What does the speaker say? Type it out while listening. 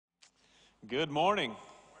Good morning.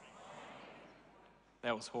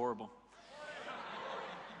 That was horrible.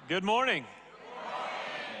 Good morning.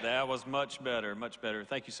 That was much better, much better.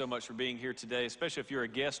 Thank you so much for being here today, especially if you're a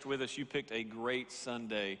guest with us. You picked a great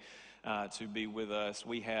Sunday to be with us.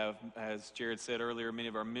 We have, as Jared said earlier, many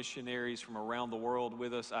of our missionaries from around the world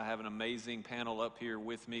with us. I have an amazing panel up here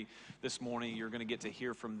with me this morning. You're going to get to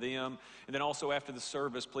hear from them. And then also after the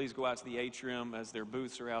service, please go out to the atrium as their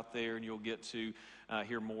booths are out there, and you'll get to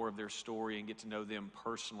hear more of their story and get to know them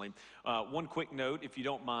personally. One quick note, if you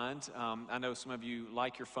don't mind, I know some of you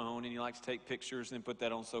like your phone and you like to take pictures and then put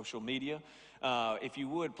that on social media. If you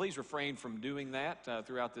would, please refrain from doing that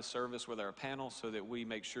throughout this service with our panel so that we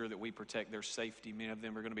make sure that we protect their safety. Many of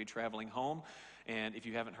them are going to be traveling home, and if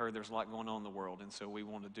you haven't heard, there's a lot going on in the world, and so we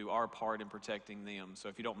want to do our part in protecting them. So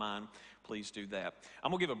if you don't mind, please do that. I'm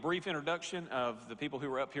going to give a brief introduction of the people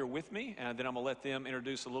who are up here with me, and then I'm going to let them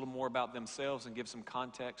introduce a little more about themselves and give some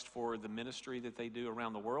context for the ministry that they do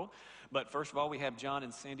around the world. But first of all, we have John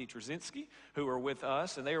and Sandy Trzynski, who are with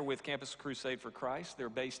us, and they are with Campus Crusade for Christ. They're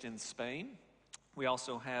based in Spain. We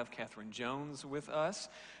also have Catherine Jones with us,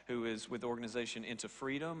 who is with the organization Into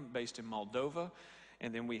Freedom, based in Moldova.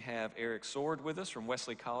 And then we have Eric Sword with us from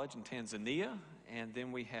Wesley College in Tanzania. And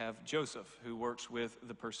then we have Joseph, who works with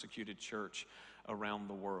the persecuted church around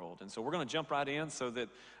the world. And so we're going to jump right in so that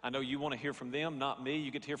I know you want to hear from them, not me. You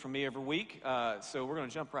get to hear from me every week. So we're going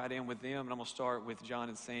to jump right in with them. And I'm going to start with John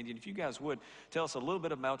and Sandy. And if you guys would, tell us a little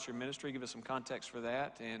bit about your ministry, give us some context for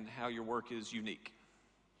that, and how your work is unique.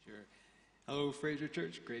 Sure. Hello, Fraser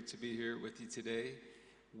Church. Great to be here with you today.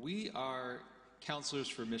 We are Counselors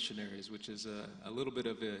for Missionaries, which is a little bit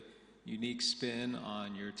of a unique spin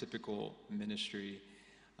on your typical ministry.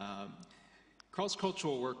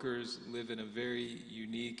 Cross-cultural workers live in a very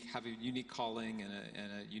unique, have a unique calling and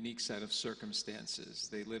a unique set of circumstances.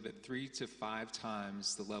 They live at 3 to 5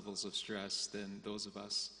 times the levels of stress than those of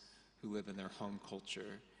us who live in their home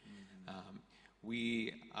culture.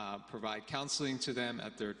 We provide counseling to them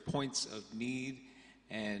at their points of need,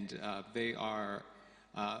 and they are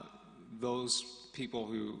those people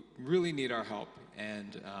who really need our help,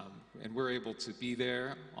 and we're able to be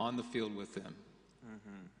there on the field with them.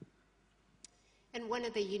 And one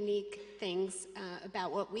of the unique things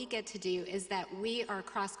about what we get to do is that we are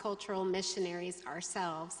cross-cultural missionaries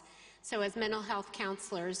ourselves. So as mental health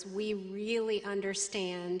counselors, we really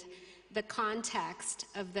understand the context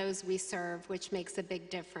of those we serve, which makes a big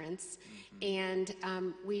difference. And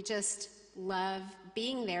we just love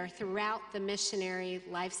being there throughout the missionary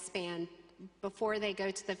lifespan, before they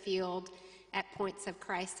go to the field, at points of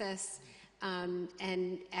crisis,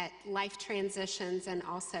 and at life transitions, and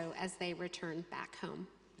also as they return back home.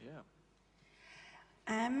 Yeah.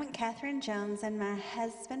 I'm Catherine Jones, and my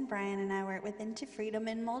husband Brian and I work with Into Freedom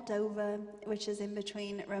in Moldova, which is in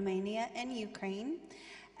between Romania and Ukraine.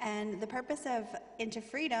 And the purpose of Into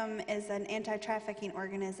Freedom is an anti-trafficking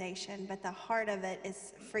organization, but the heart of it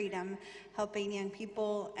is freedom, helping young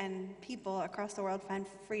people and people across the world find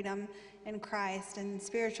freedom in Christ, and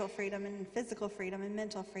spiritual freedom and physical freedom and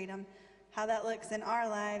mental freedom. How that looks in our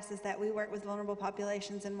lives is that we work with vulnerable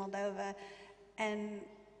populations in Moldova, and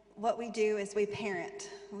what we do is we parent.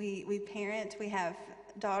 We parent, we have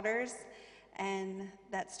daughters, and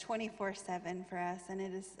that's 24/7 for us, and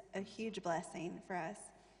it is a huge blessing for us.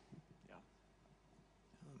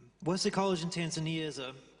 Wesley College in Tanzania is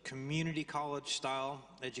a community college-style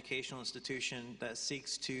educational institution that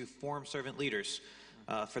seeks to form servant leaders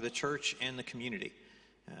for the church and the community.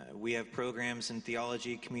 We have programs in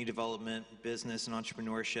theology, community development, business, and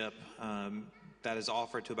entrepreneurship that is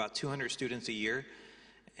offered to about 200 students a year.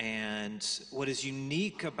 And what is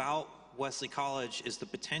unique about Wesley College is the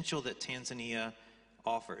potential that Tanzania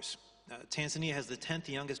offers. Tanzania has the 10th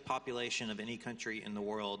youngest population of any country in the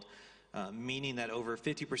world, meaning that over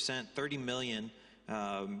 50%, 30 million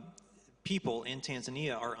people in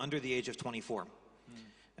Tanzania are under the age of 24.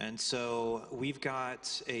 And so we've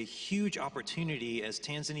got a huge opportunity as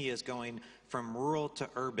Tanzania is going from rural to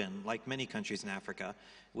urban, like many countries in Africa.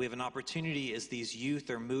 We have an opportunity as these youth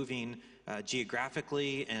are moving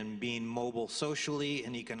geographically and being mobile socially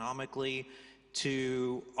and economically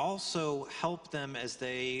to also help them as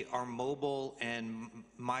they are mobile and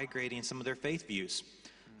migrating some of their faith views.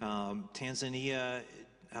 Tanzania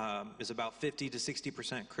is about 50 to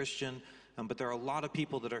 60% Christian, but there are a lot of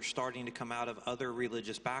people that are starting to come out of other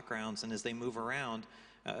religious backgrounds, and as they move around,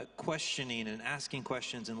 questioning and asking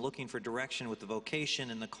questions and looking for direction with the vocation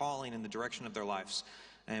and the calling and the direction of their lives.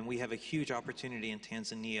 And we have a huge opportunity in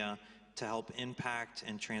Tanzania to help impact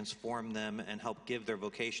and transform them and help give their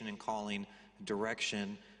vocation and calling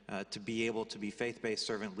direction to be able to be faith-based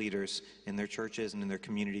servant leaders in their churches and in their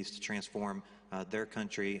communities to transform their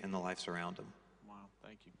country and the lives around them. Wow,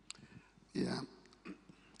 thank you. Yeah.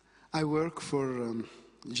 I work for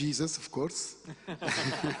Jesus, of course,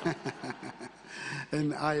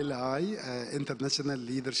 in ILI, International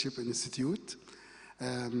Leadership Institute,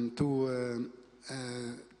 to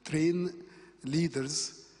train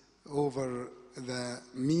leaders over the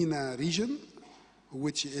MENA region,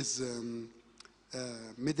 which is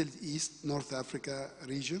Middle East, North Africa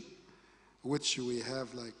region, which we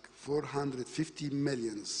have like 450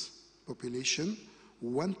 million population,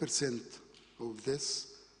 1% of this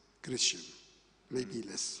Christian, maybe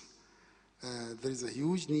less. There is a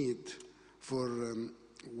huge need for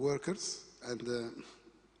workers and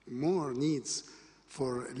more needs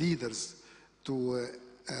for leaders to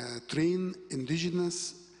train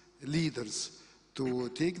indigenous leaders to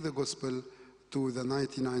take the gospel to the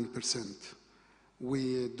 99%.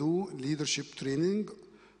 We do leadership training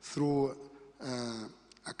through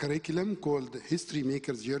a curriculum called History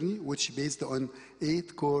Maker's Journey, which is based on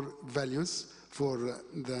 8 core values for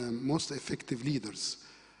the most effective leaders.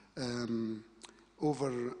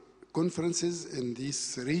 Over conferences in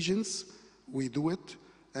these regions, we do it.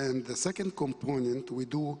 And the second component, we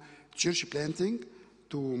do church planting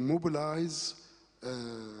to mobilize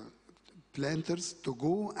planters to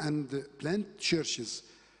go and plant churches.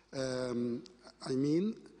 I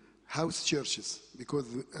mean, house churches, because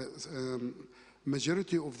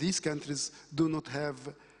majority of these countries do not have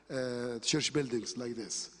church buildings like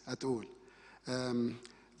this at all.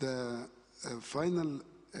 The final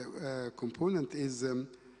component is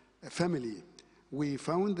family. We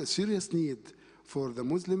found a serious need for the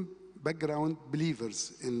Muslim background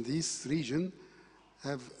believers in this region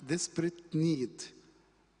have desperate need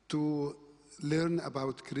to learn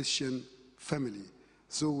about Christian family.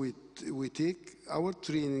 So we take our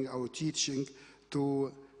training, our teaching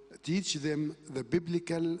to teach them the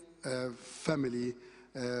biblical family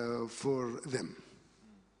for them.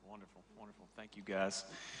 Wonderful, wonderful. Thank you, guys.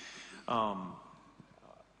 I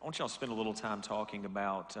want y'all to spend a little time talking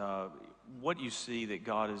about what you see that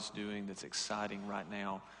God is doing that's exciting right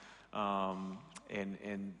now.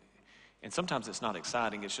 And sometimes it's not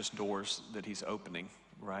exciting, it's just doors that he's opening,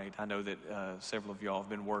 right? I know that several of y'all have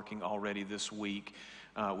been working already this week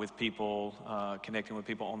with people, connecting with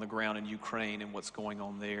people on the ground in Ukraine and what's going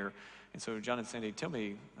on there. And so, John and Sandy,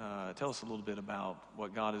 tell us a little bit about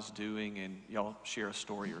what God is doing, and y'all share a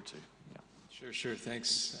story or two. Yeah. Sure.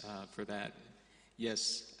 Thanks for that.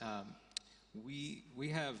 Yes, we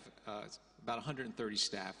have about 130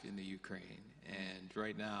 staff in the Ukraine, and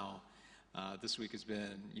right now, this week has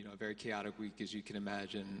been, a very chaotic week, as you can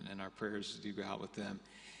imagine, and our prayers do go out with them.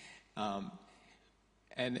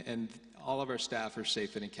 And all of our staff are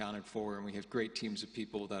safe and accounted for, and we have great teams of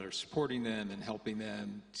people that are supporting them and helping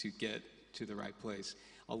them to get to the right place.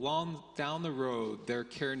 Down the road, their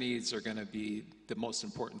care needs are going to be the most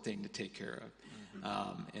important thing to take care of.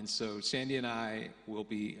 And so Sandy and I will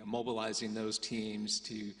be mobilizing those teams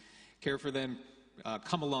to care for them,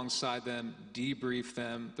 come alongside them, debrief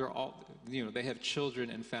them. They're all, they have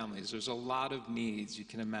children and families. There's a lot of needs you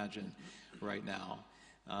can imagine right now.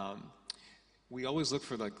 We always look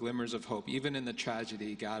for the glimmers of hope. Even in the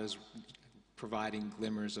tragedy, God is providing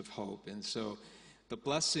glimmers of hope. And so the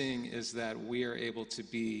blessing is that we are able to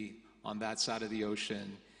be on that side of the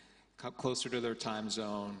ocean, closer to their time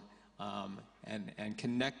zone, and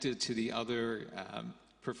connected to the other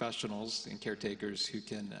professionals and caretakers who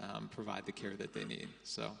can provide the care that they need.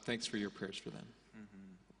 So thanks for your prayers for them.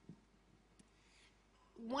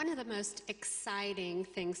 One of the most exciting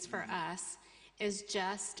things for us is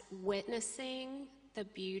just witnessing the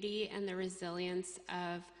beauty and the resilience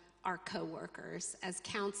of our coworkers. As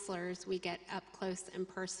counselors, we get up close and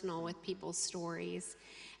personal with people's stories.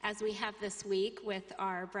 As we have this week with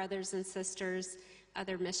our brothers and sisters,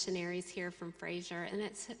 other missionaries here from Fraser, and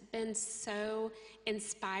it's been so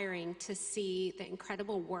inspiring to see the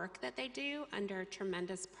incredible work that they do under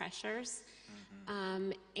tremendous pressures,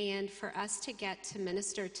 and for us to get to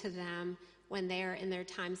minister to them when they're in their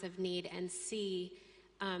times of need and see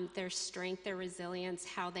their strength, their resilience,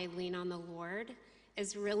 how they lean on the Lord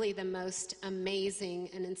is really the most amazing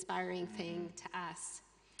and inspiring thing to us.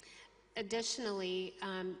 Additionally,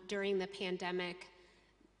 during the pandemic,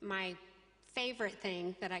 my favorite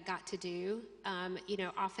thing that I got to do,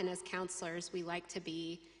 often as counselors, we like to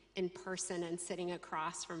be in person and sitting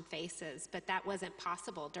across from faces, but that wasn't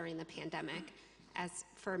possible during the pandemic, as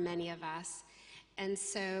for many of us. And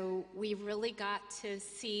so we really got to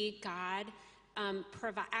see God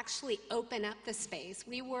actually open up the space.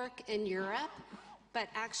 We work in Europe, But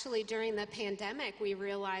actually, during the pandemic, we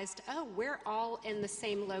realized, oh, we're all in the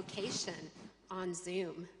same location on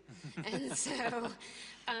Zoom. And so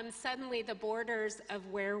suddenly the borders of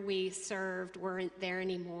where we served weren't there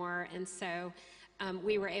anymore. And so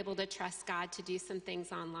we were able to trust God to do some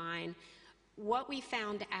things online. What we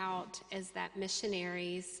found out is that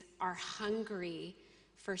missionaries are hungry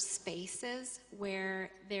for spaces where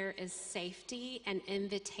there is safety and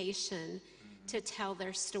invitation to tell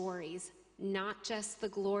their stories. Not just the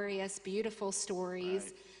glorious, beautiful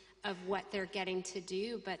stories of what they're getting to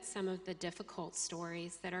do, but some of the difficult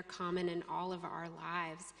stories that are common in all of our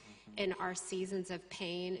lives, in our seasons of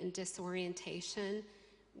pain and disorientation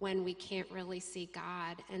when we can't really see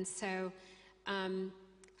God. And so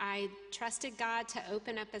I trusted God to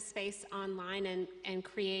open up a space online and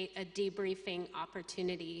create a debriefing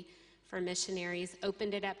opportunity for missionaries,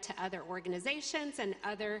 opened it up to other organizations and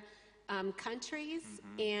other countries,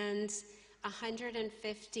 and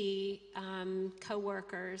 150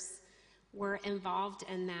 co-workers were involved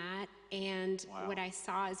in that. And what I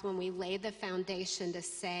saw is when we laid the foundation to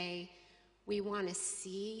say, we want to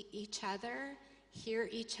see each other, hear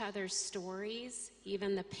each other's stories,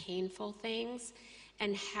 even the painful things,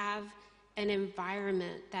 and have an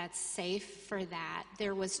environment that's safe for that.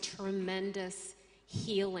 There was tremendous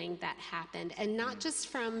healing that happened, and not just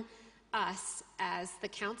from us as the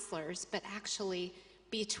counselors, but actually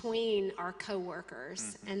between our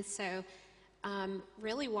co-workers. And so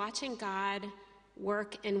really watching God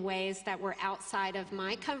work in ways that were outside of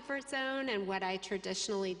my comfort zone and what I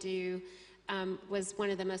traditionally do was one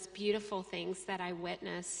of the most beautiful things that I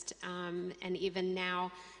witnessed. And even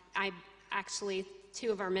now, I actually,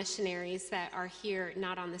 two of our missionaries that are here,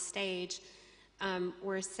 not on the stage,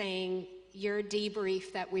 were saying, your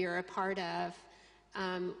debrief that we are a part of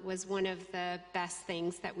was one of the best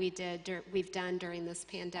things that we've done during this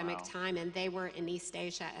pandemic time, and they were in East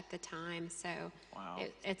Asia at the time. So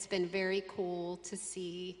it's been very cool to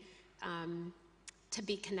see, to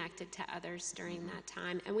be connected to others during that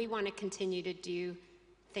time. And we want to continue to do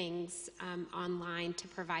things online to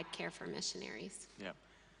provide care for missionaries. Yeah.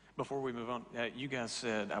 Before we move on, you guys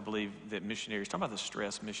said, I believe, that missionaries, talk about the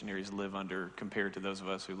stress missionaries live under compared to those of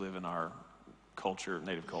us who live in our culture,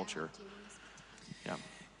 native culture.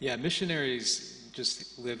 Yeah, missionaries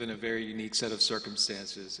just live in a very unique set of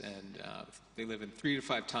circumstances, and they live in 3 to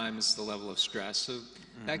 5 times the level of stress. So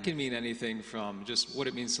that can mean anything from just what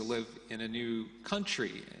it means to live in a new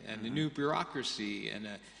country and a new bureaucracy and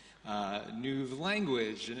a new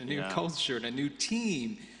language and a new culture and a new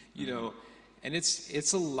team, you know, and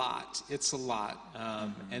it's a lot. It's a lot.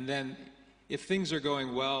 And then if things are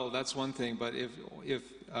going well, that's one thing, but if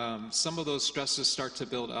some of those stresses start to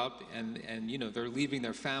build up and you know, they're leaving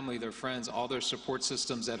their family, their friends, all their support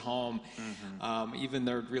systems at home, even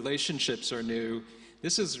their relationships are new.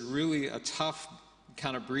 This is really a tough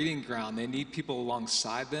kind of breeding ground. They need people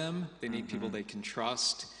alongside them. They need people they can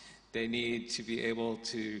trust. They need to be able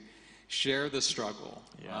to share the struggle.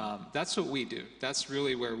 That's what we do. That's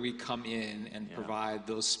really where we come in and provide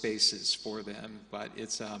those spaces for them. But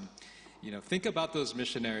it's you know, think about those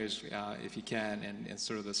missionaries if you can, and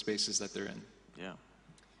sort of the spaces that they're in. Yeah.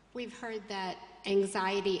 We've heard that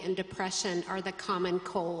anxiety and depression are the common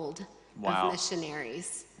cold of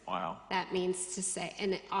missionaries. Wow. That means to say,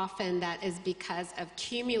 and often that is because of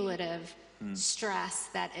cumulative stress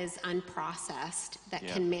that is unprocessed, that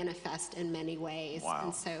can manifest in many ways.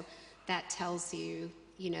 And so that tells you,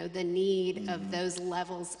 you know, the need of those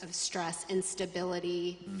levels of stress,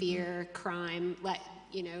 instability, fear, crime,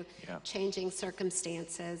 you know, changing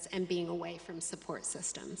circumstances and being away from support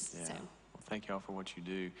systems. So. Well, thank you all for what you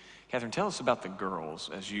do. Catherine, tell us about the girls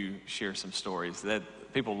as you share some stories that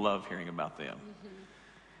people love hearing about them.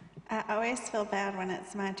 I always feel bad when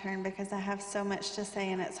it's my turn because I have so much to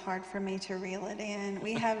say and it's hard for me to reel it in.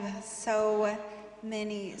 We have so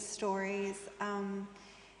many stories.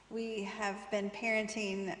 We have been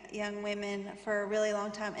parenting young women for a really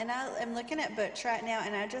long time. And I'm looking at Butch right now,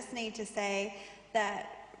 and I just need to say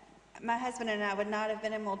that my husband and I would not have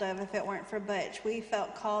been in Moldova if it weren't for Butch. We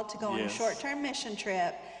felt called to go on a short-term mission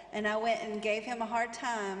trip, and I went and gave him a hard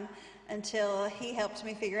time until he helped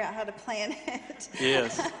me figure out how to plan it.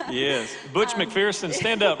 Yes. Butch McPherson,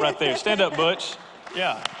 stand up right there. Stand up, Butch.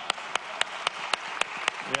 Yeah.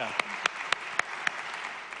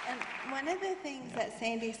 One of the things that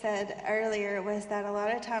Sandy said earlier was that a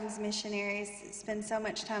lot of times missionaries spend so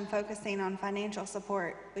much time focusing on financial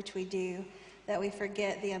support, which we do, that we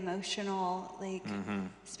forget the emotional, like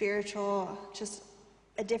spiritual, just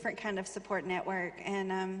a different kind of support network.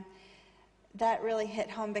 And that really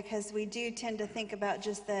hit home because we do tend to think about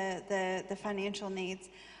just the financial needs.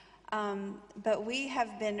 But we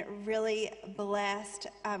have been really blessed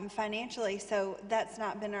financially, so that's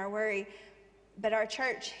not been our worry. But our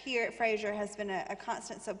church here at Fraser has been a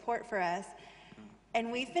constant support for us.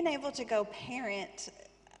 And we've been able to go parent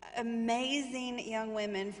amazing young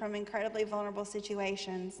women from incredibly vulnerable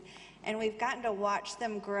situations. And we've gotten to watch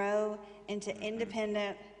them grow into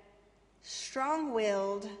independent,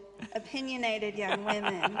 strong-willed, opinionated young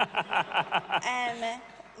women. And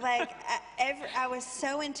like I was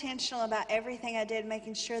so intentional about everything I did,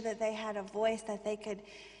 making sure that they had a voice, that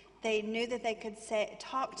they knew that they could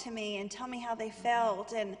talk to me and tell me how they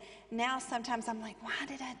felt. And now sometimes I'm like, why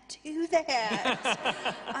did I do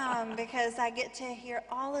that? Because I get to hear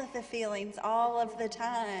all of the feelings all of the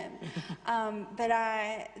time. But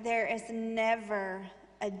there is never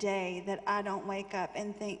a day that I don't wake up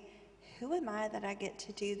and think, who am I that I get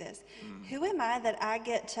to do this? Who am I that I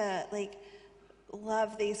get to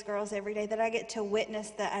love these girls every day, that I get to witness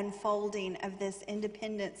the unfolding of this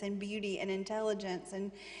independence and beauty and intelligence,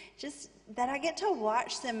 and just that I get to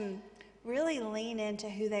watch them really lean into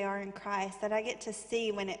who they are in Christ, that I get to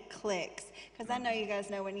see when it clicks. Because I know you guys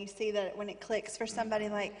know when you see that, when it clicks for somebody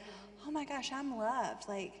like, oh my gosh, I'm loved.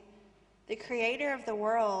 Like, the creator of the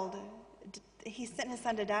world, he sent his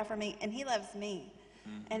son to die for me, and he loves me.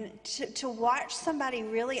 And to watch somebody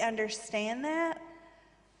really understand that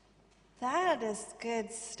is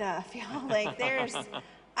good stuff, y'all. Like,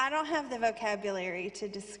 I don't have the vocabulary to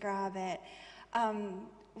describe it.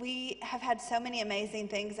 We have had so many amazing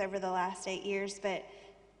things over the last 8 years, but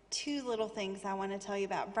 2 little things I want to tell you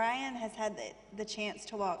about. Brian has had the chance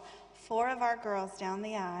to walk 4 of our girls down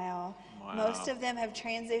the aisle. Wow. Most of them have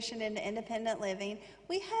transitioned into independent living.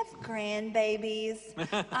 We have grandbabies.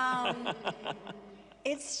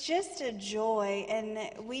 It's just a joy, and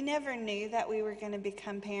we never knew that we were going to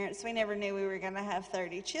become parents. We never knew we were going to have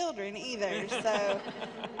 30 children either. So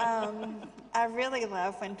I really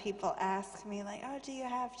love when people ask me, like, oh, do you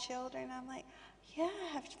have children? I'm like, yeah,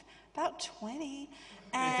 I have about 20.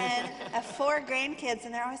 And I have 4 grandkids,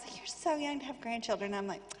 and they're always like, you're so young to have grandchildren. I'm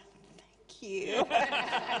like, thank you.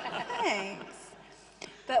 Thanks.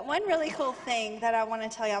 But one really cool thing that I want to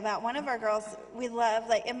tell you about, one of our girls, we love,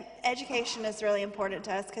 education is really important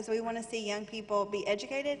to us because we want to see young people be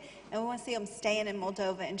educated, and we want to see them staying in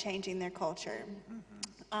Moldova and changing their culture.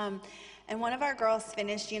 And one of our girls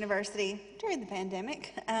finished university during the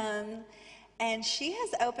pandemic, and she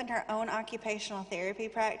has opened her own occupational therapy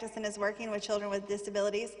practice and is working with children with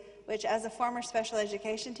disabilities, which, as a former special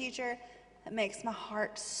education teacher, it makes my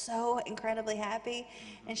heart so incredibly happy.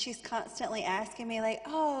 And she's constantly asking me, like,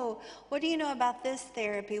 oh, what do you know about this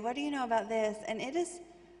therapy? What do you know about this? And it is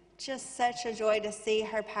just such a joy to see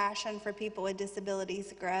her passion for people with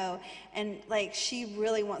disabilities grow. And, she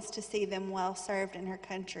really wants to see them well served in her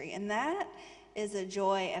country. And that is a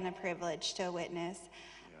joy and a privilege to witness.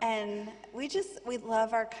 Yeah. And we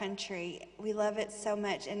love our country. We love it so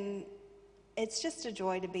much. And it's just a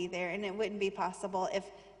joy to be there. And it wouldn't be possible if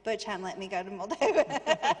Butch hadn't let me go to Moldova.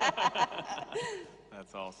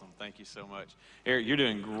 That's awesome. Thank you so much. Eric, you're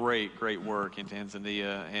doing great work in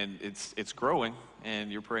Tanzania, and it's growing,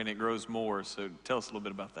 and you're praying it grows more. So tell us a little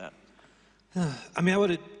bit about that. I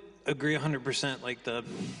would agree 100%. Like,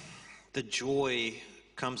 the joy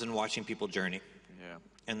comes in watching people journey. Yeah.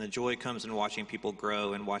 And the joy comes in watching people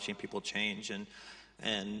grow and watching people change.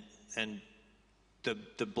 And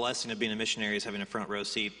the blessing of being a missionary is having a front row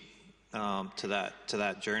seat to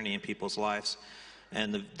that journey in people's lives.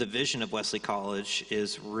 And the vision of Wesley College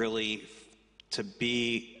is really to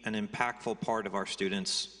be an impactful part of our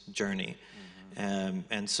students' journey.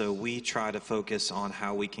 And so we try to focus on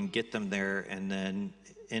how we can get them there and then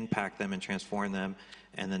impact them and transform them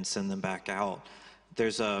and then send them back out.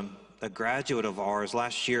 There's a graduate of ours.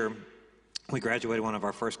 Last year, we graduated one of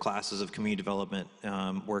our first classes of community development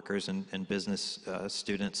workers and business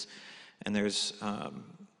students. And there's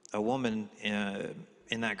a woman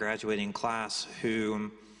in that graduating class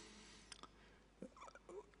who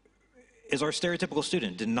is our stereotypical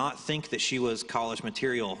student, did not think that she was college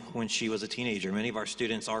material when she was a teenager. Many of our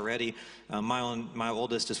students already, my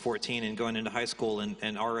oldest is 14 and going into high school,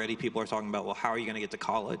 and already people are talking about, well, how are you going to get to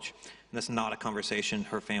college? And that's not a conversation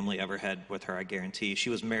her family ever had with her, I guarantee. She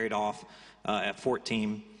was married off at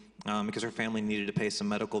 14 because her family needed to pay some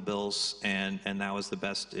medical bills, and that was the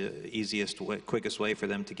best, easiest way, quickest way for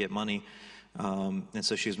them to get money. And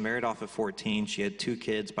so she was married off at 14. She had 2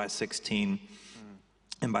 kids by 16.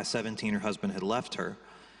 And by 17, her husband had left her.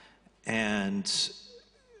 And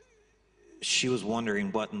she was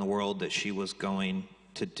wondering what in the world that she was going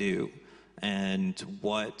to do. and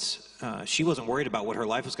what she wasn't worried about what her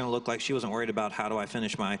life was going to look like. She wasn't worried about how do I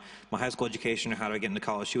finish my high school education or how do I get into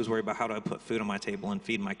college. She was worried about how do I put food on my table and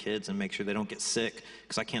feed my kids and make sure they don't get sick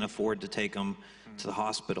because I can't afford to take them to the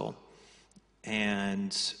hospital. And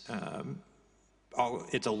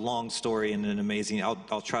it's a long story and an amazing.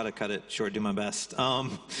 I'll try to cut it short, do my best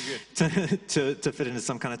to fit into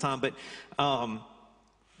some kind of time.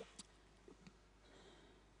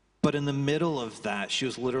 But in the middle of that, she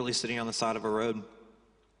was literally sitting on the side of a road,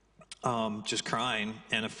 just crying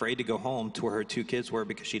and afraid to go home to where her two kids were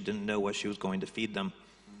because she didn't know what she was going to feed them.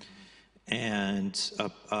 And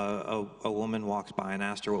a woman walked by and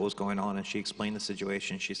asked her what was going on, and she explained the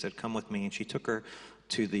situation. She said, "Come with me," and she took her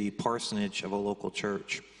to the parsonage of a local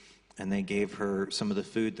church, and they gave her some of the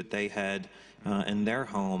food that they had in their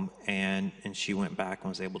home, and she went back and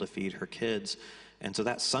was able to feed her kids. And so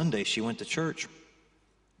that Sunday, she went to church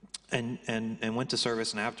and went to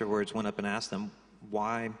service, and afterwards went up and asked them,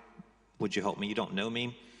 "Why would you help me? You don't know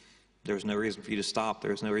me. There's no reason for you to stop.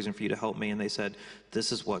 There's no reason for you to help me." And they said,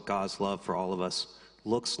 "This is what God's love for all of us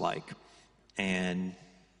looks like." And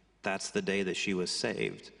that's the day that she was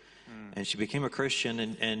saved. And she became a Christian,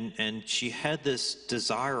 and she had this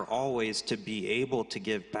desire always to be able to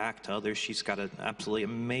give back to others. She's got an absolutely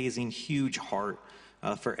amazing, huge heart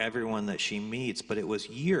for everyone that she meets. But it was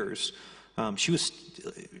years. She was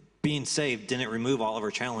being saved didn't remove all of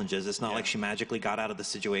her challenges. It's not like she magically got out of the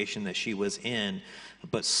situation that she was in.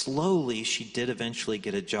 But slowly, she did eventually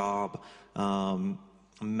get a job,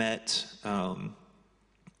 met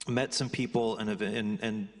some people,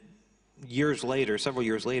 and years later, several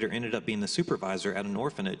years later, ended up being the supervisor at an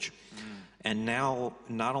orphanage. And now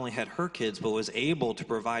not only had her kids, but was able to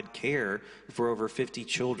provide care for over 50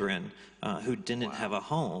 children who didn't have a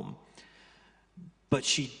home. But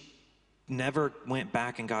she never went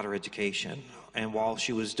back and got her education. And while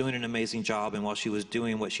she was doing an amazing job, and while she was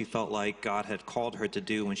doing what she felt like God had called her to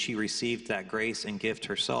do, when she received that grace and gift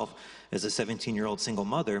herself as a 17-year-old single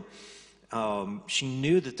mother, she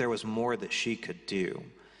knew that there was more that she could do,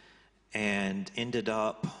 and ended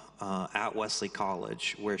up at Wesley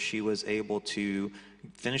College, where she was able to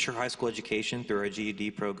finish her high school education through our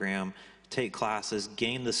GED program, take classes,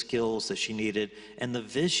 gain the skills that she needed, and the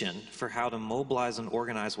vision for how to mobilize and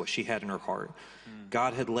organize what she had in her heart.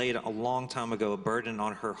 God had laid a long time ago a burden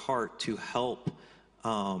on her heart to help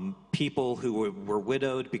people who were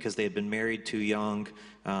widowed because they had been married too young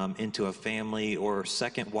into a family, or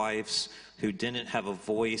second wives who didn't have a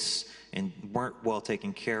voice and weren't well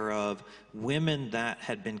taken care of, women that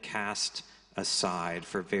had been cast aside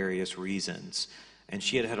for various reasons. And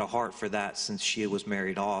she had had a heart for that since she was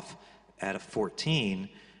married off at 14.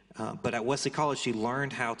 But at Wesley College, she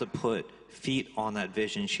learned how to put feet on that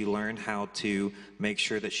vision. She learned how to make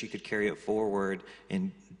sure that she could carry it forward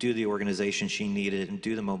and do the organization she needed and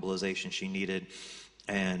do the mobilization she needed.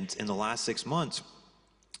 And in the last 6 months,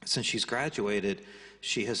 since she's graduated,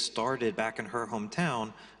 she has started back in her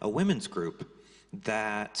hometown a women's group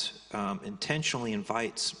that intentionally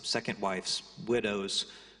invites second wives, widows,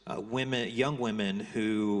 young women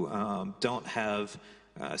who don't have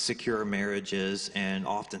secure marriages, and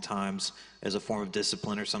oftentimes as a form of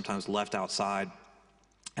discipline or sometimes left outside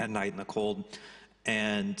at night in the cold,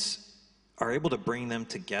 and are able to bring them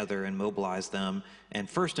together and mobilize them, and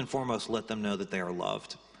first and foremost let them know that they are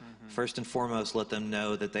loved. First and foremost, let them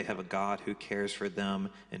know that they have a God who cares for them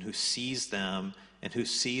and who sees them and who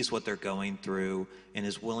sees what they're going through and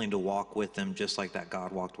is willing to walk with them just like that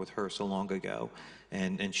God walked with her so long ago.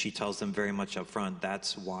 And she tells them very much up front,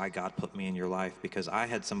 that's why God put me in your life, because I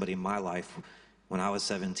had somebody in my life when I was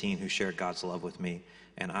 17 who shared God's love with me,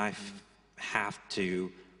 and I have to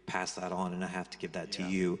pass that on, and I have to give that to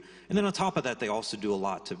you. And then on top of that, they also do a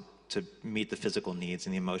lot to meet the physical needs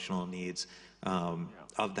and the emotional needs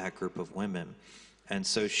of that group of women. And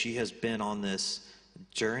so she has been on this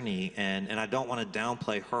journey, and I don't want to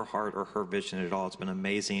downplay her heart or her vision at all. It's been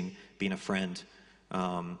amazing being a friend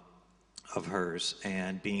of hers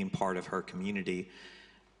and being part of her community.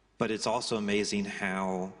 But it's also amazing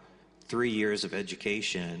how 3 years of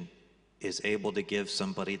education is able to give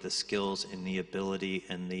somebody the skills and the ability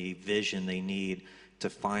and the vision they need to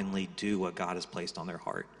finally do what God has placed on their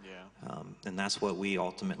heart. And that's what we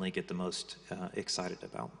ultimately get the most excited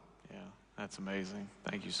about. Yeah, that's amazing.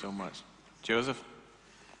 Thank you so much. Joseph?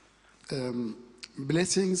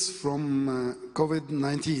 Blessings from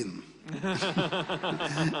COVID-19.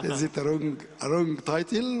 Is it a wrong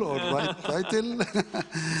title or right title?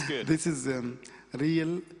 Good. This is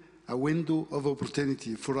a window of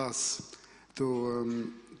opportunity for us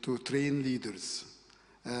to train leaders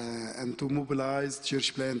and to mobilize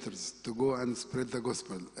church planters to go and spread the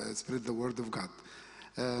gospel, spread the word of God.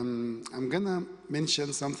 I'm going to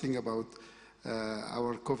mention something about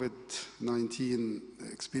our COVID-19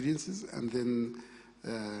 experiences, and then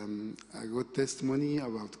I got testimony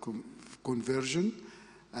about conversion,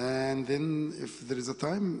 and then if there is a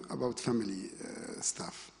time, about family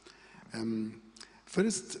stuff.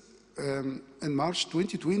 First, in March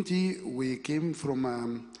 2020, we came from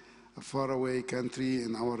a faraway country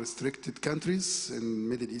in our restricted countries in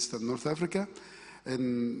Middle East and North Africa.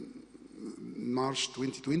 In March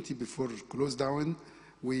 2020, before close down,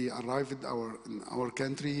 we arrived in our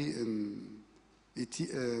country in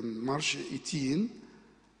March 18,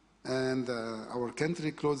 and our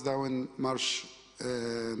country closed down March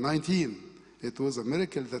 19. It was a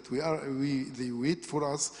miracle that they wait for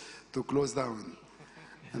us to close down.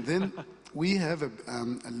 And then we have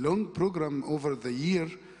a long program over the year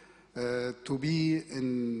to be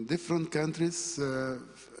in different countries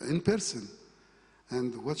in person.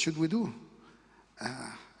 And what should we do?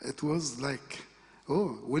 It was like,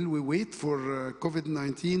 oh, will we wait for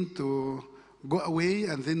COVID-19 to go away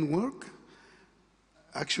and then work?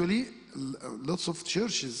 Actually, lots of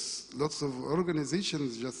churches, lots of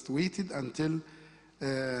organizations just waited until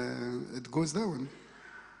it goes down.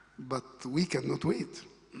 But we cannot wait.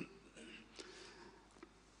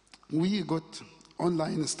 We got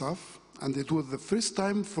online stuff, and it was the first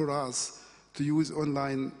time for us to use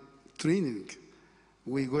online training.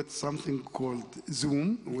 We got something called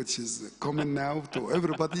Zoom, which is common now to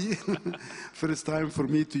everybody. First time for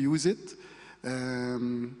me to use it.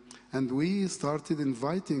 And we started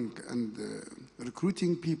inviting and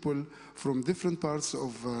recruiting people from different parts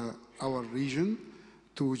of our region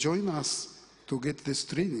to join us to get this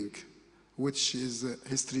training, which is a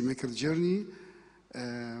History Maker Journey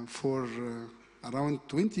for around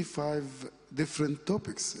 25 different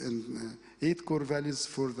topics and 8 core values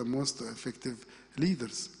for the most effective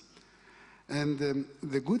leaders. And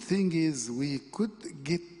the good thing is we could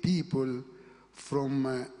get people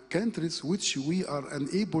from countries which we are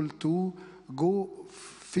unable to go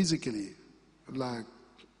physically, like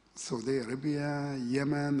Saudi Arabia,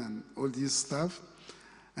 Yemen, and all this stuff.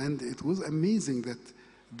 And it was amazing that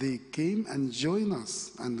they came and joined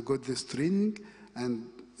us and got this training, and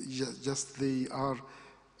just they are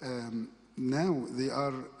now they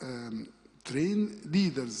are trained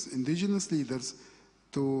leaders, indigenous leaders,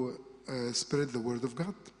 to spread the word of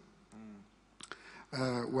God.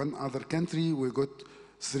 One other country, we got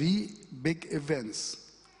 3 big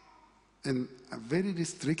events in a very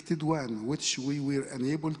restricted one, which we were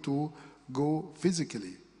unable to go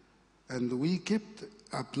physically. And we kept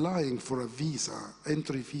applying for a visa,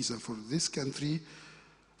 entry visa for this country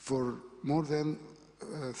for more than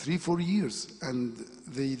 3-4 years, and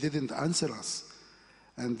they didn't answer us.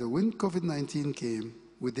 And when COVID-19 came,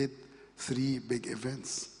 we did 3 big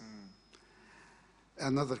events.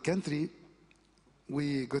 Another country,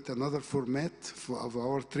 we got another format of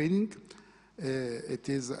our training.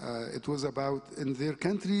 It was about, in their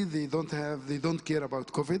country, they don't care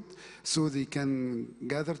about COVID, so they can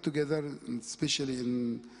gather together, especially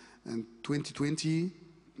in 2020.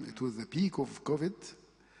 It was the peak of COVID,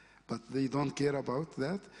 but they don't care about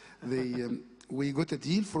that. We got a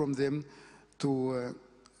deal from them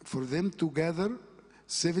for them to gather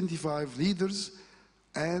 75 leaders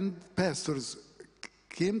and pastors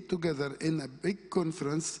came together in a big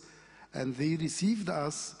conference, and they received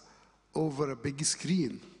us over a big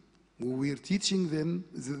screen. We were teaching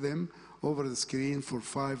them over the screen for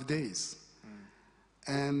 5 days.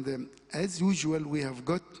 And as usual, we have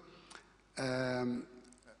got a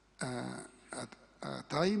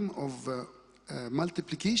time of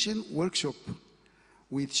multiplication workshop.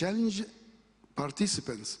 We challenge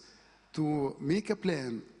participants to make a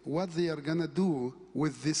plan what they are going to do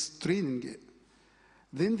with this training.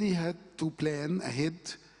 Then they had to plan ahead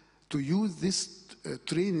to use this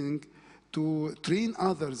training to train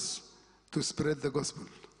others to spread the gospel.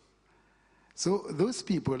 So those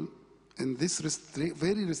people in this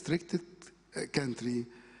very restricted country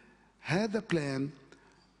had a plan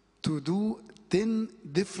to do 10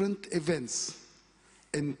 different events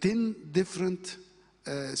in 10 different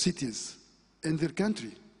cities in their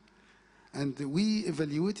country. And we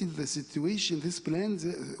evaluated the situation, this plan.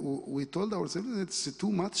 We told ourselves it's too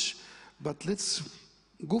much, but let's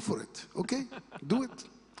go for it. Okay, do it.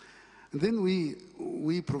 And then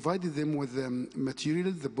we provided them with the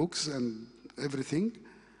material, the books and everything,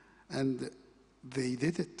 and they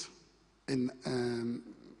did it in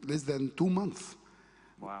less than 2 months.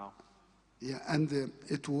 Wow. Yeah, and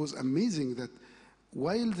it was amazing that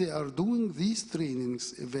while they are doing these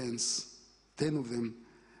trainings, events, 10 of them,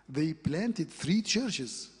 they planted 3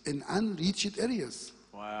 churches in unreached areas,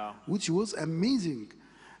 Wow. which was amazing.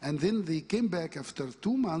 And then they came back after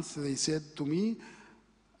 2 months. They said to me,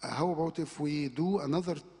 how about if we do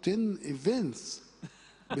another 10 events?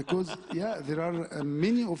 Because, yeah, there are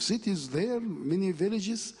many of cities there, many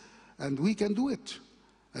villages, and we can do it.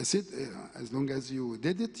 I said, as long as you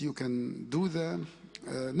did it, you can do the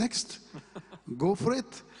next. Go for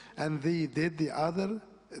it. And they did the other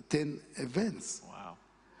 10 events. Wow.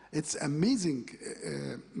 It's amazing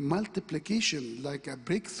multiplication, like a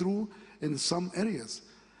breakthrough in some areas.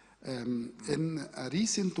 In a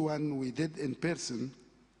recent one we did in person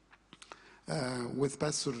with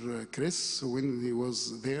Pastor Chris, when he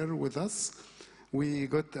was there with us, we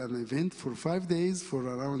got an event for 5 days for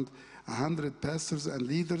around 100 pastors and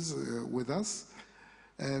leaders with us.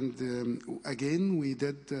 And again, we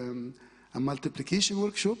did a multiplication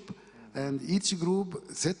workshop, and each group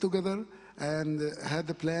sat together and had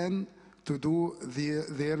a plan to do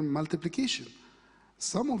their multiplication.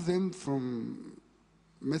 Some of them from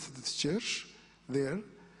Methodist Church there,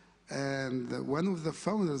 and one of the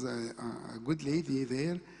founders, a good lady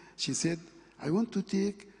there, she said, I want to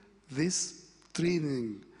take this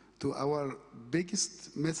training to our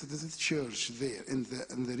biggest Methodist church there in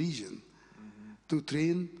the region, to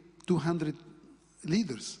train 200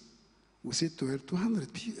 leaders. We said to her,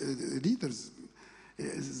 200 leaders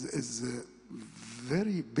is a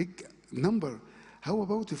very big number. How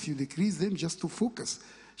about if you decrease them just to focus?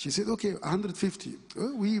 She said, okay, 150.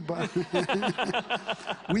 We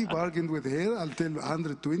bargained with her until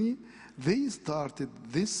 120. They started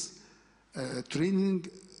this training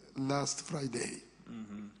last Friday.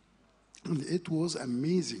 And it was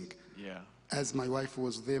amazing. Yeah. As my wife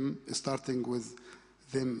was starting with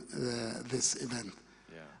them this event.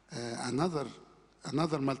 Yeah.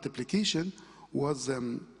 Another multiplication was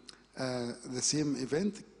the same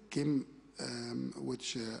event came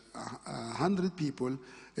which 100 people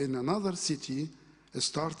in another city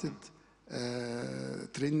started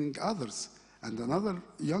training others, and another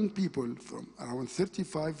young people from around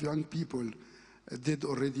 35 young people did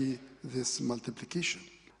already this multiplication.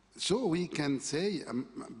 So we can say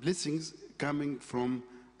blessings coming from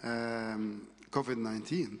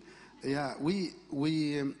COVID-19. Yeah, we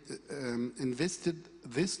invested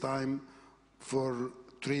this time for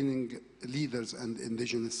training leaders and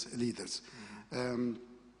indigenous leaders.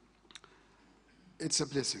 It's a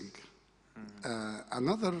blessing.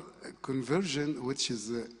 Another conversion which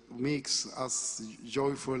is makes us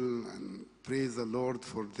joyful and praise the Lord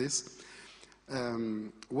for this.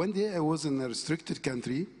 One day I was in a restricted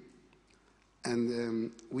country,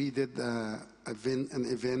 and we did an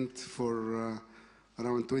event for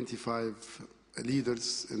around 25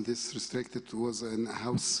 leaders in this restricted. It was in a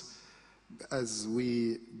house, as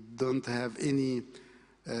we don't have any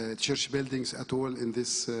church buildings at all in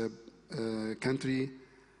this country,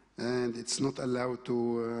 and it's not allowed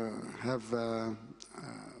to have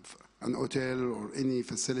an hotel or any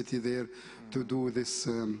facility there to do this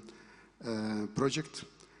project.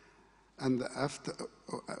 And after,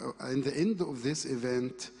 in the end of this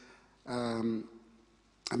event,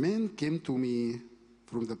 a man came to me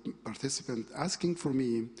from the participant asking for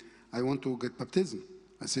me, I want to get baptism.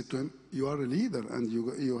 I said to him, you are a leader and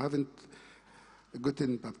you haven't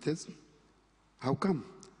gotten baptism? How come?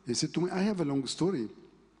 He said to me, I have a long story.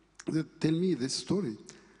 I said, tell me this story.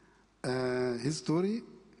 His story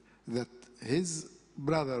that his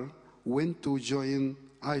brother went to join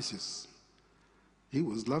ISIS. He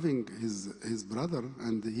was loving his brother,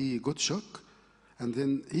 and he got shocked. And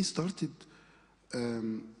then he started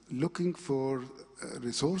looking for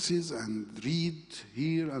resources and read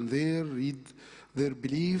here and there, read their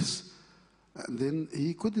beliefs. And then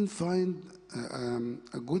he couldn't find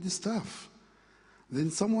a good stuff.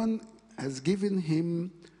 Then someone has given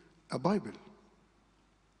him a Bible.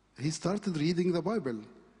 He started reading the Bible.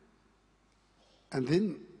 And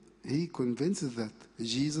then he convinces that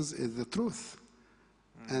Jesus is the truth.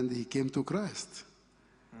 And he came to Christ.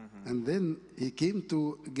 And then he came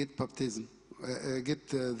to get baptism, get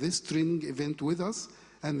this training event with us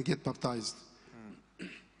and get baptized.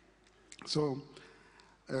 So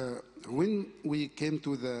when we came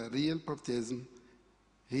to the real baptism,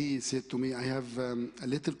 he said to me, I have a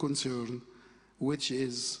little concern, which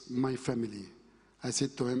is my family. I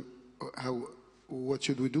said to him, what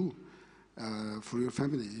should we do for your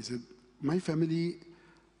family? He said, my family,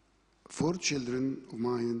 4 children of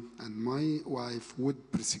mine and my wife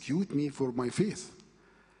would persecute me for my faith.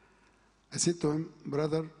 I said to him,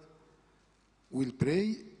 brother, we'll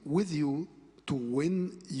pray with you to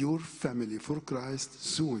win your family for Christ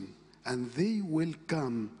soon, and they will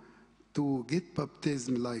come to get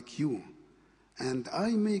baptism like you, and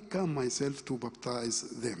I may come myself to baptize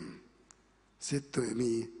them. Said to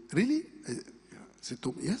me, really? I said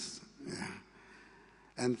to him, yes. Yeah.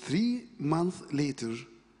 And 3 months later,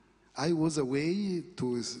 I was away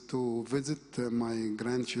to visit my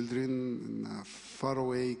grandchildren in a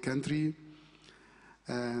faraway country.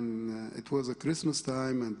 And it was a Christmas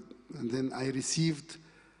time, and then I received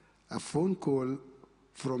a phone call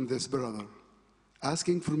from this brother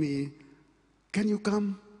asking for me, can you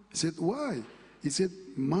come? I said, why? He said,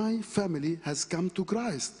 my family has come to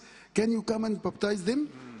Christ. Can you come and baptize them?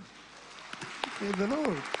 Praise the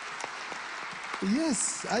Lord.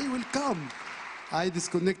 Yes, I will come. I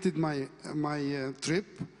disconnected my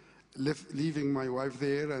trip, leaving my wife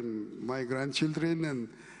there and my grandchildren, and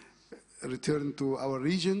returned to our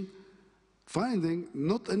region, finding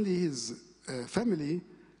not only his family,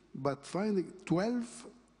 but finding 12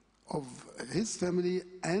 of his family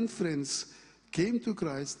and friends came to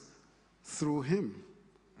Christ through him.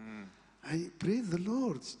 I praise the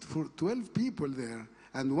Lord for 12 people there.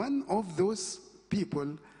 And one of those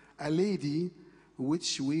people, a lady,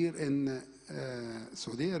 which we're in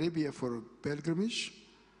Saudi Arabia for pilgrimage,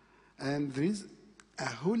 and there is a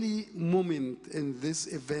holy moment in this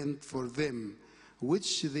event for them,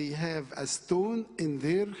 which they have a stone in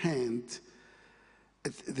their hand.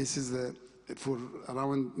 This is for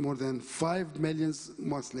around more than 5 million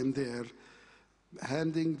Muslims there,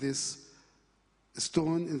 handing this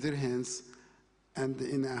stone in their hands, and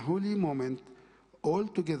in a holy moment, all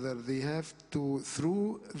together they have to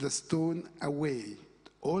throw the stone away,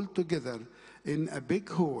 all together in a big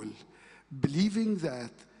hole, believing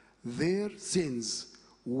that their sins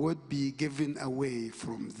would be given away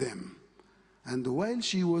from them. And while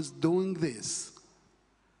she was doing this,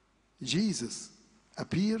 Jesus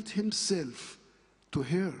appeared himself to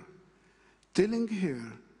her, telling her,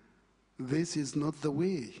 this is not the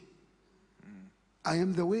way. I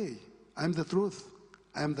am the way, I am the truth,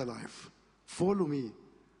 I am the life. Follow me.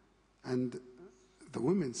 And the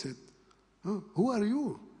woman said, oh, who are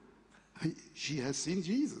you? She has seen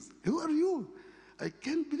Jesus. Who are you? I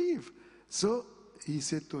can't believe. So he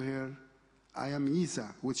said to her, I am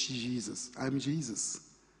Isa, which is Jesus. I am Jesus.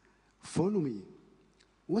 Follow me.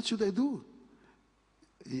 What should I do?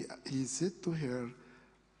 He said to her,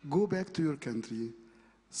 go back to your country.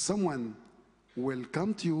 Someone will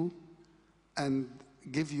come to you and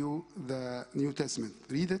give you the New Testament.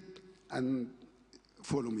 Read it and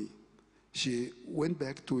follow me. She went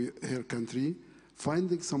back to her country,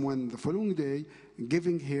 finding someone the following day,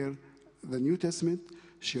 giving her the New Testament.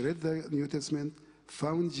 She read the New Testament,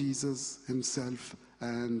 found Jesus himself,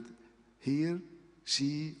 and here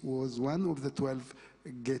she was one of the 12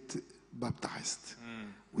 get baptized.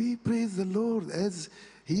 We praise the Lord as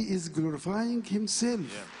he is glorifying himself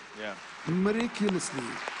miraculously.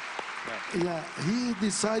 Yeah, he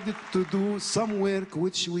decided to do some work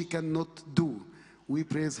which we cannot do. We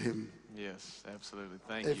praise him. Yes, absolutely.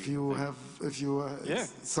 Thank If you. you have, if you Yeah,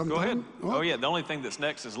 some go ahead. time? Oh, yeah, the only thing that's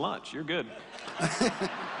next is lunch. You're good.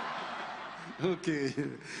 Okay.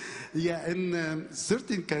 Yeah, in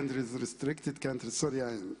certain countries, restricted countries, sorry,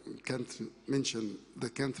 I can't mention the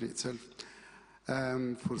country itself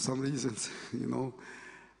for some reasons, you know.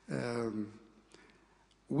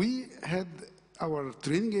 We had our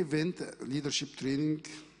training event, leadership training,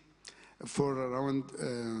 for around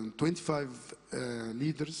 25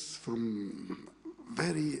 leaders from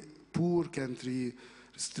very poor country,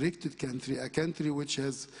 restricted country, a country which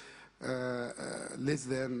has less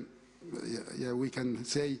than, we can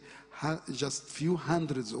say, just few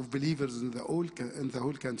hundreds of believers in the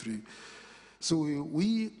whole country. So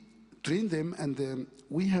we trained them, and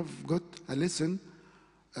we have got a lesson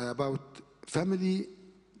about family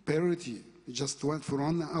priority, just for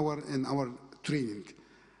 1 hour in our training.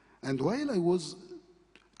 And while I was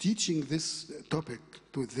teaching this topic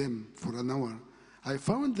to them for an hour, I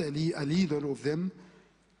found a leader of them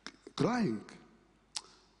crying.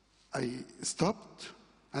 I stopped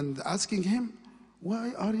and asking him,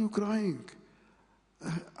 why are you crying?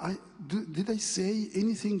 Did I say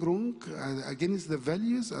anything wrong against the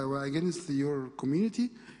values or against your community?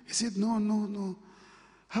 He said, no.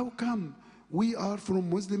 How come? We are from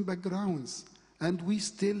Muslim backgrounds and we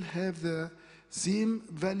still have the same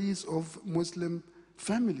values of Muslim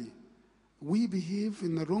family. We behave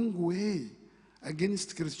in the wrong way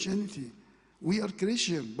against Christianity. We are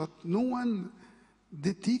Christian, but no one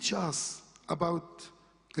did teach us about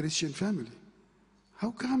Christian family.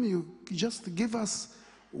 How come you just give us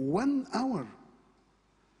 1 hour?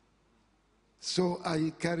 So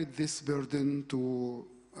I carried this burden to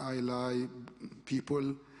Ilai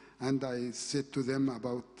people, and I said to them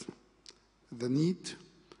about the need,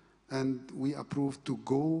 and we approved to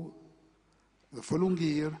go the following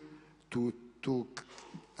year to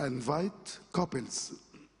invite couples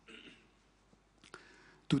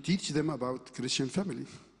to teach them about Christian family.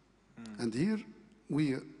 And here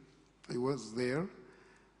I was there,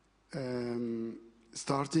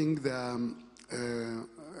 starting the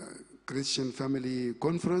Christian family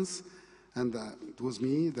conference, and it was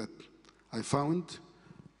me that I found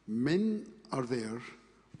men are there,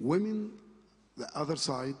 women the other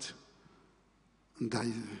side, and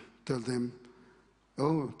I tell them,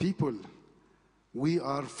 oh, people, we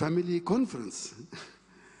are family conference.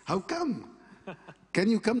 How come? Can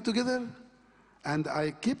you come together? And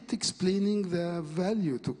I kept explaining the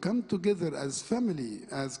value to come together as family,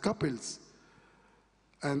 as couples,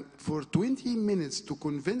 and for 20 minutes to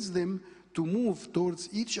convince them to move towards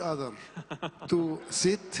each other, to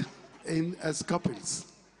sit in as couples.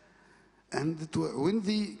 And when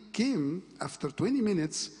they came, after 20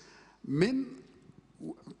 minutes, men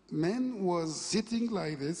was sitting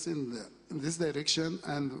like this in this direction,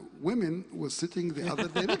 and women was sitting the other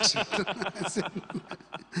direction. I said,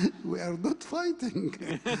 we are not fighting.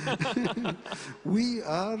 We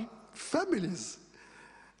are families.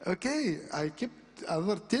 Okay, I kept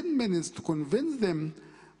other 10 minutes to convince them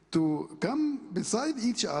to come beside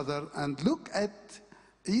each other and look at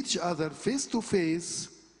each other face to face,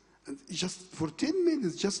 just for 10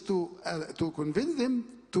 minutes, just to convince them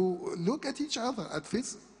to look at each other at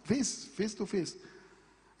face to face.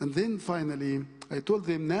 And then finally, I told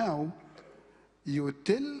them, now you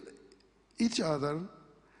tell each other,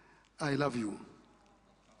 I love you.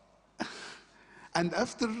 And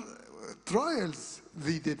after trials,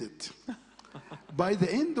 they did it. By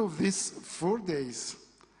the end of these 4 days,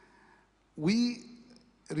 we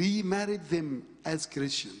remarried them as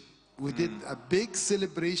Christian. We did a big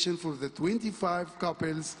celebration for the 25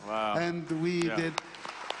 couples, Wow. and we did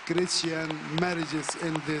Christian marriages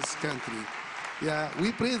in this country. Yeah,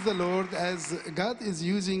 we praise the Lord as God is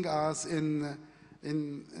using us in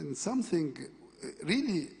something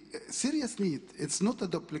really serious need. It's not a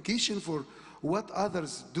duplication for what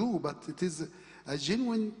others do, but it is a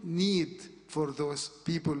genuine need for those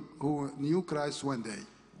people who knew Christ one day.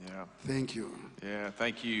 Yeah. Thank you. Yeah,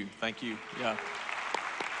 thank you. Thank you. Yeah.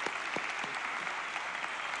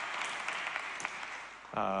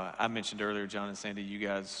 I mentioned earlier, John and Sandy, you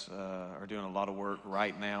guys are doing a lot of work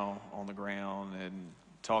right now on the ground and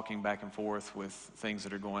talking back and forth with things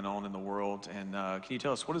that are going on in the world. And can you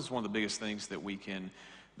tell us, what is one of the biggest things that we can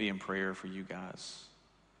be in prayer for you guys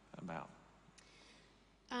about?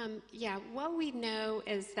 Yeah, what we know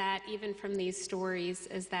is that even from these stories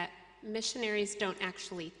is that missionaries don't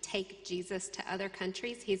actually take Jesus to other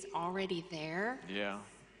countries. He's already there.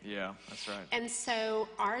 Yeah, that's right. And so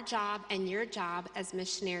our job and your job as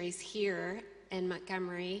missionaries here in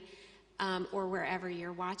Montgomery or wherever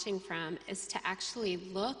you're watching from is to actually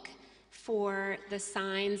look for the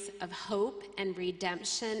signs of hope and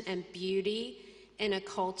redemption and beauty in a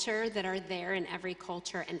culture that are there in every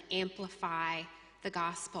culture and amplify the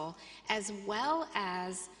gospel, as well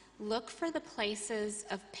as look for the places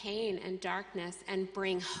of pain and darkness and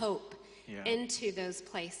bring hope into those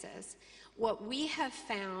places. What we have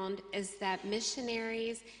found is that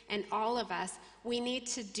missionaries and all of us, we need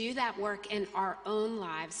to do that work in our own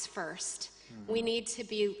lives first. We need to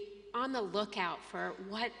be on the lookout for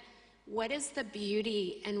what is the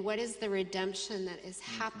beauty and what is the redemption that is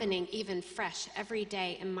happening even fresh every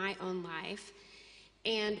day in my own life.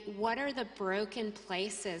 And what are the broken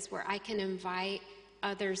places where I can invite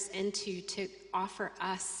others into to offer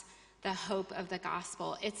us the hope of the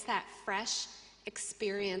gospel? It's that fresh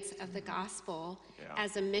experience of the gospel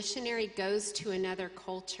as a missionary goes to another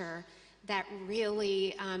culture that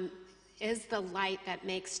really is the light that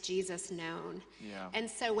makes Jesus known. And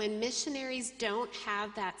so when missionaries don't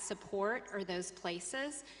have that support or those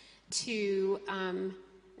places to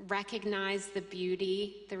recognize the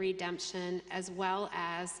beauty, the redemption, as well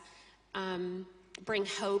as bring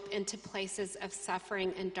hope into places of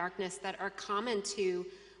suffering and darkness that are common to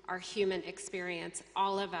our human experience.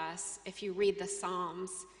 All of us, if you read the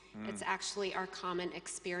Psalms, it's actually our common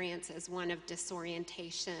experience as one of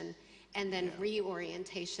disorientation and then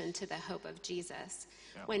reorientation to the hope of Jesus.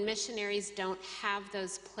 When missionaries don't have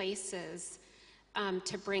those places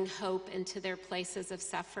to bring hope into their places of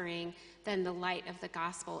suffering, then the light of the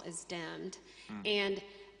gospel is dimmed. And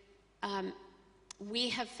we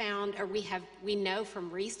have found, or we know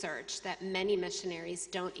from research that many missionaries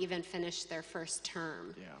don't even finish their first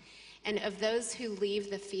term. And of those who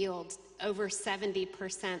leave the field, over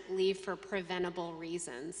 70% leave for preventable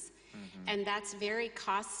reasons. And that's very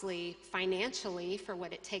costly financially for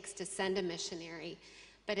what it takes to send a missionary,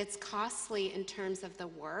 but it's costly in terms of the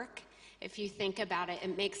work. If you think about it,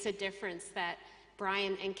 it makes a difference that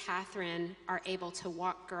Brian and Catherine are able to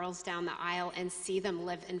walk girls down the aisle and see them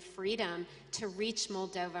live in freedom to reach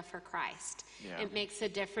Moldova for Christ. Yeah. It makes a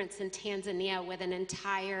difference in Tanzania with an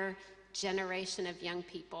entire generation of young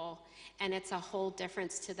people, and it's a whole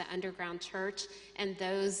difference to the underground church and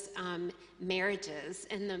those marriages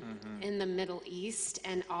in the Middle East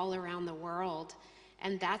and all around the world.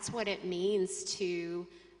 And that's what it means to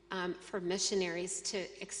for missionaries to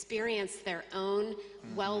experience their own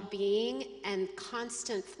well-being and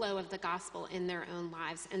constant flow of the gospel in their own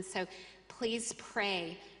lives. And so please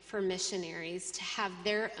pray for missionaries to have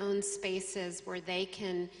their own spaces where they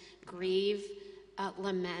can grieve,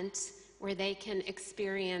 lament, where they can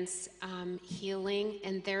experience healing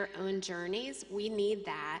in their own journeys. We need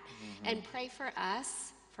that. And pray for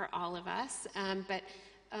us, for all of us. But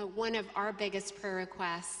one of our biggest prayer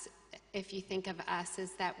requests, if you think of us,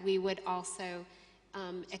 is that we would also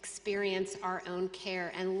experience our own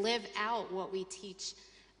care and live out what we teach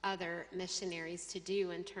other missionaries to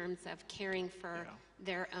do in terms of caring for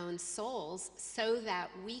their own souls, so that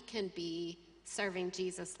we can be serving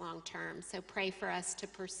Jesus long term. So pray for us to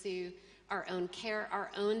pursue our own care, our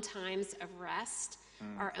own times of rest,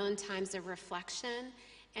 our own times of reflection,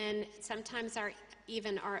 and sometimes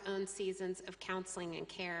even our own seasons of counseling and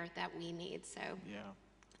care that we need. So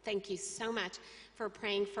thank you so much for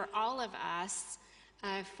praying for all of us,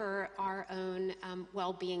 for our own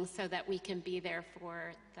well-being, so that we can be there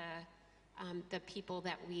for the people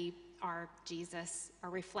that we are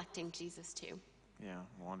reflecting Jesus to. Yeah,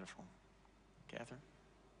 wonderful. Catherine?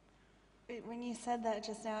 When you said that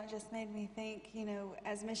just now, it just made me think,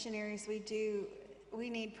 as missionaries, we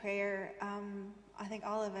need prayer. I think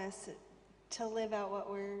all of us, to live out what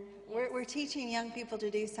we're teaching young people to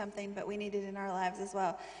do something, but we need it in our lives as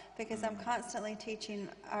well. Because I'm constantly teaching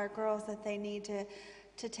our girls that they need to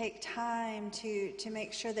take time to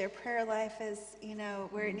make sure their prayer life is,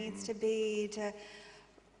 where it needs to be, to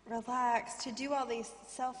relax, to do all these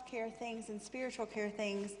self-care things and spiritual care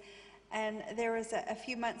things. And there was a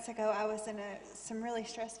few months ago, I was in some really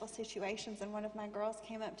stressful situations, and one of my girls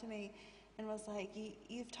came up to me and was like,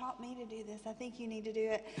 "You've taught me to do this. I think you need to do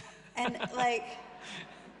it." And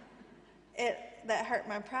that hurt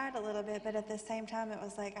my pride a little bit, but at the same time, it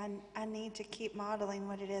was like, I need to keep modeling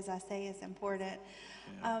what it is I say is important.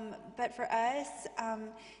 But for us,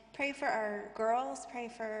 pray for our girls, pray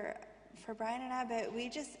for Brian and I, but we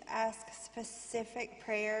just ask specific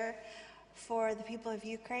prayer for the people of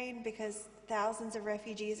Ukraine, because thousands of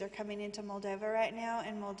refugees are coming into Moldova right now,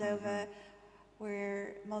 and Moldova,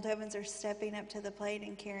 where Moldovans are stepping up to the plate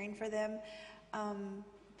and caring for them.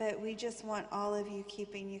 But we just want all of you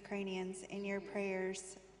keeping Ukrainians in your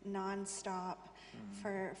prayers nonstop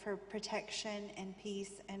for protection and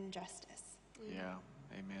peace and justice. Yeah,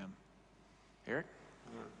 amen. Eric?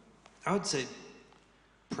 I would say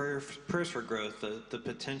prayers for growth. The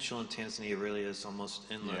potential in Tanzania really is almost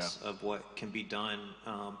endless of what can be done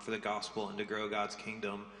for the gospel and to grow God's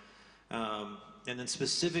kingdom. And then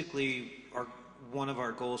specifically, one of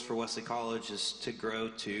our goals for Wesley College is to grow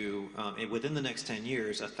to, within the next 10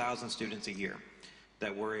 years, 1,000 students a year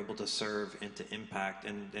that we're able to serve and to impact.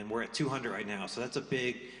 And we're at 200 right now, so that's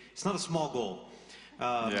it's not a small goal.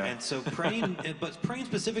 And so praying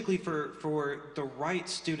specifically for the right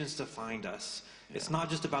students to find us. It's not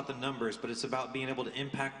just about the numbers, but it's about being able to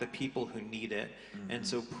impact the people who need it. And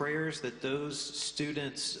so prayers that those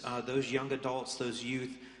students, those young adults, those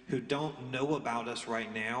youth who don't know about us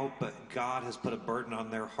right now, but God has put a burden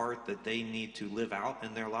on their heart that they need to live out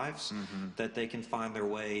in their lives, that they can find their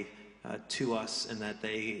way to us, and that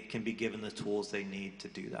they can be given the tools they need to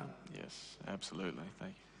do that. Yes, absolutely.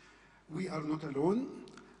 Thank you. We are not alone.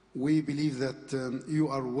 We believe that you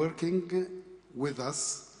are working with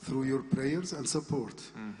us through your prayers and support.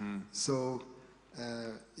 So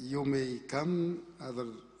you may come,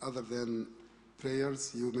 other than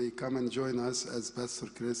prayers, you may come and join us as Pastor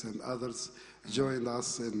Chris and others joined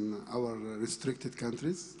us in our restricted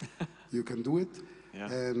countries. You can do it.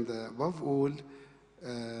 And above all,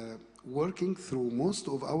 working through most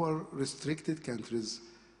of our restricted countries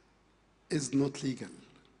is not legal.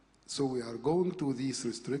 So we are going to these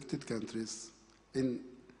restricted countries in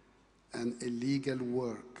an illegal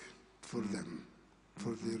work for them,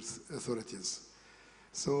 for their authorities.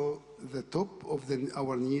 So the top of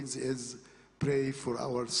our needs is pray for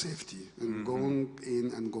our safety and going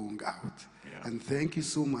in and going out. And thank you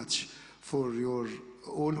so much for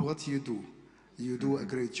all what you do. You do a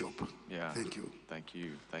great job. Yeah. Thank you. Thank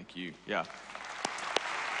you. Thank you. Yeah.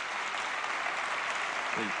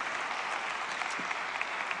 Please.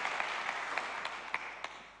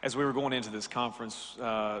 As we were going into this conference,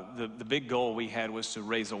 the big goal we had was to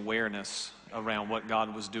raise awareness around what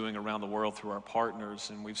God was doing around the world through our partners,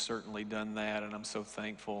 and we've certainly done that, and I'm so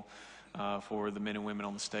thankful for the men and women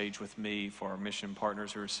on the stage with me, for our mission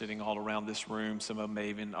partners who are sitting all around this room. Some of them may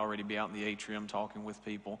even already be out in the atrium talking with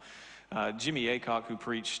people. Jimmy Aycock, who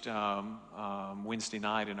preached Wednesday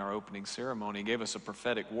night in our opening ceremony, gave us a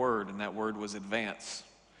prophetic word, and that word was advance.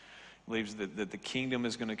 Believes that the kingdom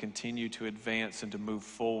is going to continue to advance and to move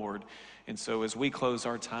forward. And so as we close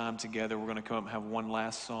our time together, we're going to come up and have one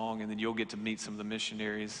last song, and then you'll get to meet some of the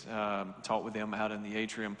missionaries, talk with them out in the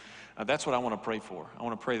atrium. That's what I want to pray for. I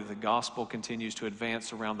want to pray that the gospel continues to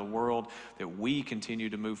advance around the world, that we continue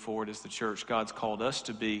to move forward as the church God's called us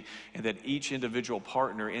to be, and that each individual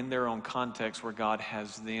partner in their own context where God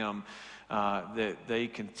has them, that they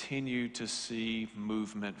continue to see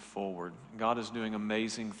movement forward. God is doing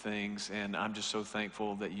amazing things, and I'm just so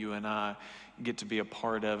thankful that you and I get to be a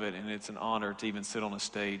part of it, and it's an honor to even sit on a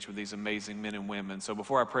stage with these amazing men and women. So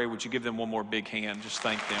before I pray, would you give them one more big hand? Just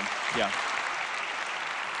thank them. Yeah.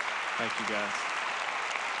 Thank you, guys.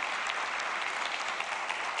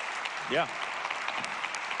 Yeah.